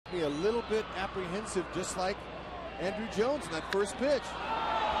little bit apprehensive, just like Andrew Jones in that first pitch.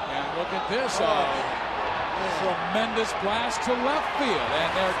 And look at this. Tremendous blast to left field. And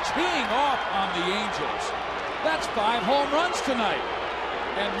they're teeing off on the Angels. That's 5 home runs tonight.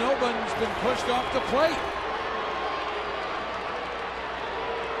 And nobody's been pushed off the plate.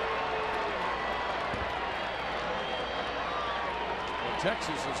 Well,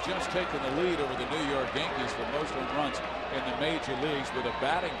 Texas has just taken the lead over the New York Yankees for most home runs in the major leagues with a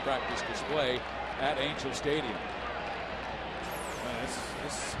batting practice display at Angel Stadium.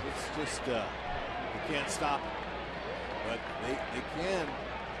 It's just you can't stop it, but they can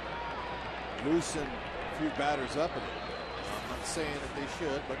loosen a few batters up a little bit. I'm not saying that they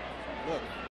should, but look.